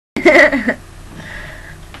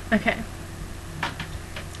Okay.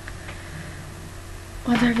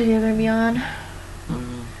 What's our video gonna be on?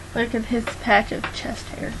 Look at his patch of chest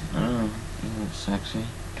hair. Oh, isn't it sexy?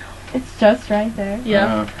 It's just right there.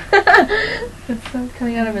 Yeah. It's so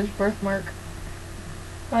coming out of his birthmark.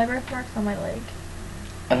 My birthmark's on my leg.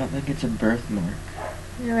 I don't think it's a birthmark.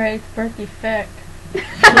 You're right, it's birth defect.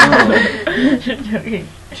 No. You're joking.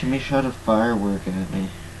 Jimmy shot a firework at me.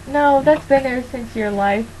 No, that's been there since your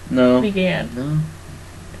life began. No.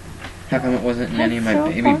 How come it wasn't in any of my so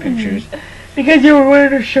baby funny. pictures? Because you were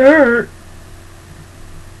wearing a shirt.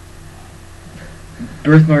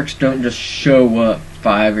 Birthmarks don't just show up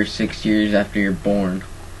 5 or 6 years after you're born.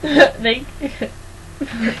 They.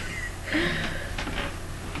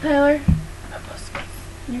 Tyler,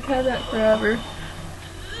 you've had that forever.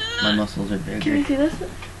 My muscles are bigger. Can you see this?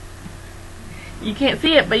 You can't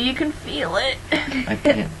see it, but you can feel it. I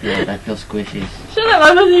can't feel it. I feel squishies. Shut up!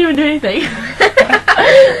 I wasn't even doing anything.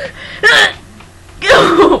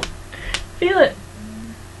 Go. Feel it.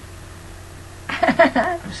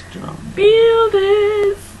 I'm strong. Feel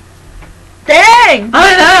this. Dang!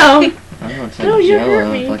 I know. I know, it's like No, you hurt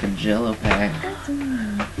Jello. me. It's like a Jello pack.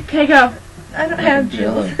 Okay, go. I don't Like have a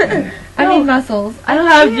Jello jewels. pack. I need muscles. I don't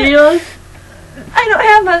have jewels. I don't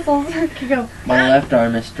have muscles. Okay, go. My left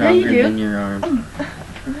arm is Yeah, you stronger do. than your arm. No,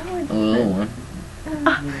 A little one.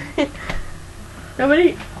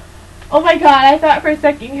 Nobody. Oh my god! I thought for a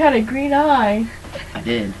second you had a green eye. I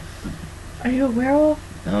did. Are you a werewolf?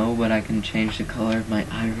 No, but I can change the color of my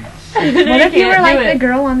iris. What if you were like the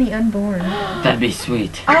girl on The Unborn? That'd be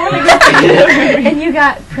sweet. I want to go and you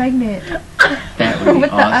got pregnant That would be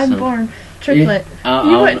with awesome. the unborn triplet.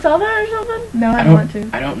 You wouldn't saw that or something? No, I I don't want to.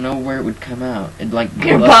 I don't know where it would come out. It'd like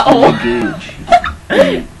Your go up through butthole.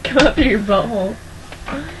 the gooch. Come up through your butthole.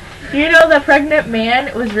 You know the pregnant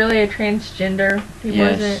man was really a transgender. He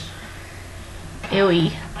wasn't.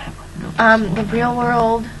 Ewy. The real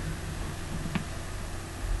world.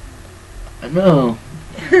 I know.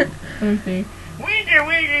 Let me see.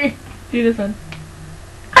 Weedy. Do this one.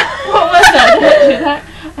 What was that? Did I do that?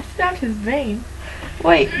 I snapped his vein.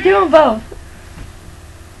 Wait, do them both.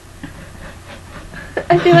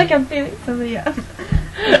 I feel like I'm feeling somebody else.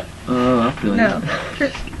 Oh, I feel No.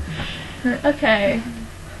 Okay.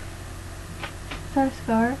 Is that a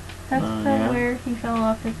scar? That's Oh, from yeah. where he fell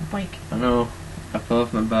off his bike. I know. I fell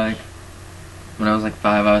off my bike. When I was like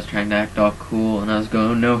 5, I was trying to act all cool, and I was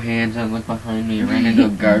going no hands. I looked behind me, ran into a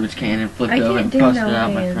garbage can, and flipped I over can't and do busted no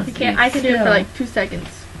out my hands. front You can't. teeth. I can do it for Still. like 2 seconds.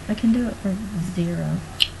 I can do it from 0.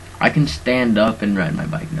 I can stand up and ride my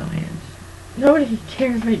bike no hands. Nobody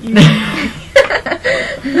cares but you.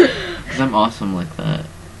 Because I'm awesome like that.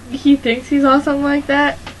 He thinks he's awesome like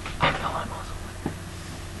that. I know I'm awesome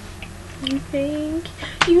like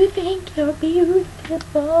You think you're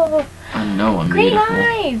beautiful. I know I'm Green beautiful.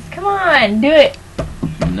 eyes! Come on, do it.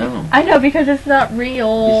 No. I know because it's not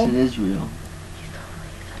real. Yes, it is real.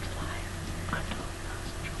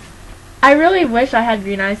 I really wish I had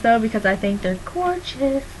green eyes though because I think they're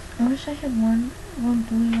gorgeous. I wish I had one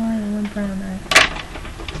blue eye and one brown eye.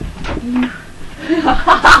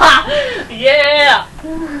 Yeah!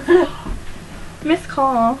 Miss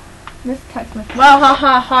call. Miss text message. Wow,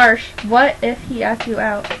 haha, harsh. What if he asked you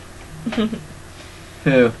out?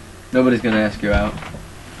 Who? Nobody's gonna ask you out.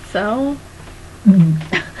 So? No.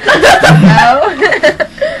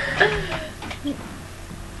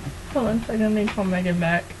 Hold on a second, let me call Megan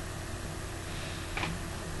back.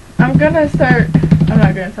 I'm not gonna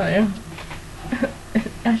tell you.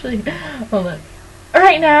 Actually, hold on.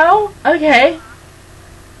 Right now? Okay.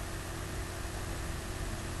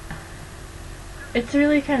 It's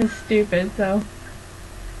really kind of stupid, so.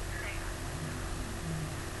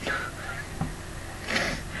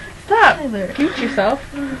 Stop! Tyler. Gooch yourself.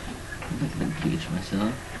 I'm not gonna gooch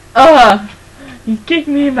myself. You kicked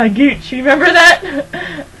me in my gooch. You remember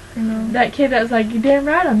that? No. That kid that was like, you damn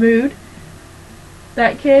right I'm mood.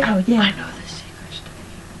 That kid? Oh, yeah. I know the secrets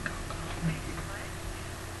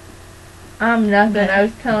to me. Nothing. I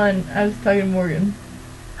was talking to Morgan.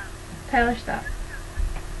 Tyler, stop.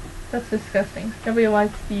 That's disgusting. Nobody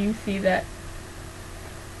wants you to see that.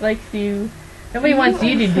 Nobody wants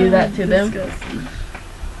you to do that to them. Disgusting.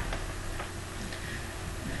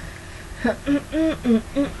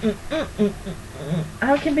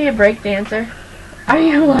 I can be a break dancer. Are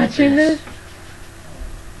you watching this?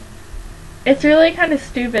 It's really kind of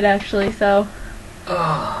stupid, actually. So.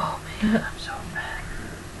 Oh man, I'm so fat.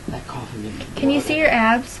 That coffee makes me Can you see your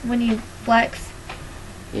abs when you flex?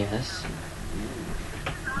 Yes.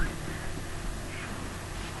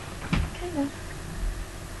 Kind of.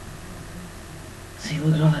 See,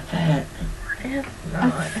 look at all that fat. It's A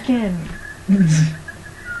not. skin.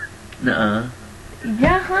 Nuh-uh.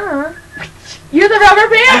 Yeah, huh? You're the rubber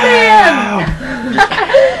band man!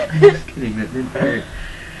 Just kidding, that didn't hurt.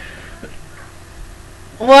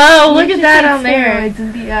 Whoa, look You at should that take on there. steroids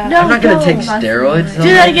and be, No, I'm not gonna take don't. steroids. Do though.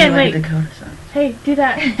 that I again, feel like wait. a Dakota sign. Hey, do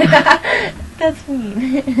that. That's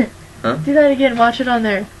mean. Do that again, watch it on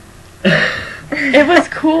there. It was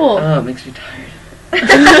cool. Oh, it makes me tired.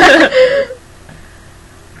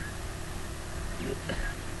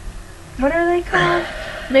 What are they called?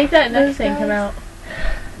 Make that next Those thing come guys? out.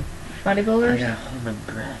 I Bodybuilders? gotta hold my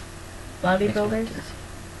breath. Makes me Bodybuilders? dizzy.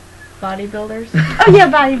 Bodybuilders? Oh yeah,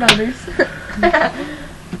 bodybuilders.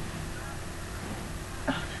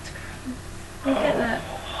 Look at that.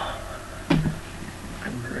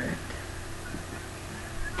 I'm wrecked.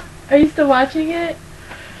 Are you still watching it?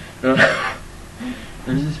 No.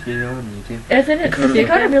 There's this video on YouTube. Isn't it Dakota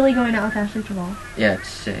Dakota stupid? really going out with Ashley Jamal? Yeah, it's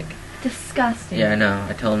sick. Disgusting. Yeah, I know.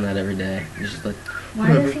 I tell him that every day. He's just like,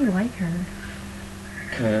 Why does he like her?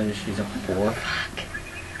 because she's a whore.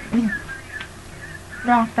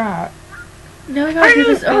 Rock that. No, we gotta do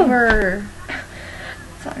this Oh. over.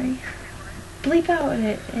 Sorry. Bleep out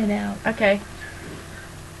it out. Okay.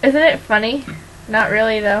 Isn't it funny? Not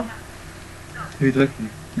really, though. Who's looking?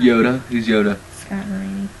 Yoda? Who's Yoda? Scott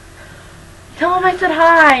Rainey. Tell him I said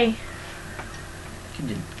hi.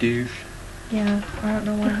 You douche. Yeah, I don't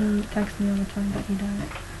know why he texts me all the time, but he does.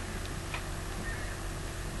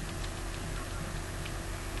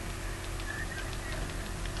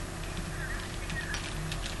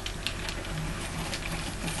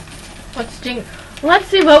 Let's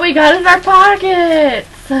see what we got in our pockets.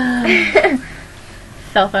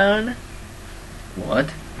 Cell phone.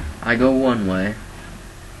 What? I go one way.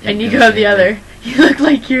 And It you goes go the other. other. You look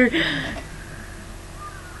like you're...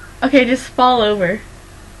 Okay, just fall over.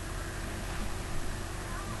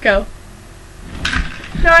 Go.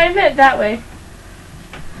 No, I meant that way.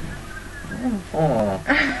 Oh.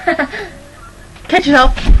 Catch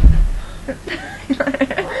yourself.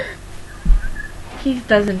 He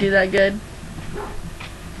doesn't do that good.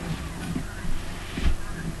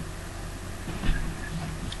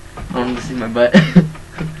 I want him to see my butt.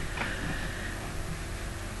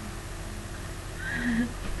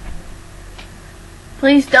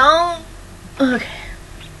 Please don't. Okay.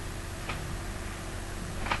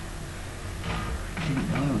 I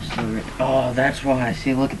didn't know I was so rich. Oh, that's why.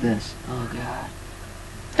 See, look at this. Oh, God.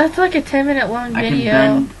 That's like a 10-minute long I can video.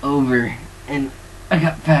 bend over, and I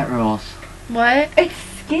got fat rolls. What? It's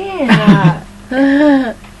skin. Look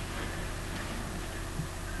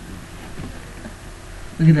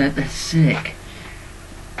at that. That's sick.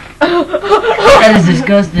 That is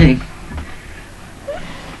disgusting.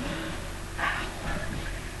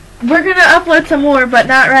 We're gonna upload some more, but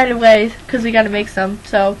not right away, because we gotta make some,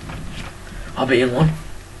 so. I'll be in one.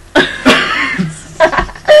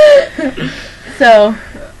 So,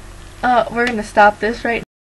 we're gonna stop this right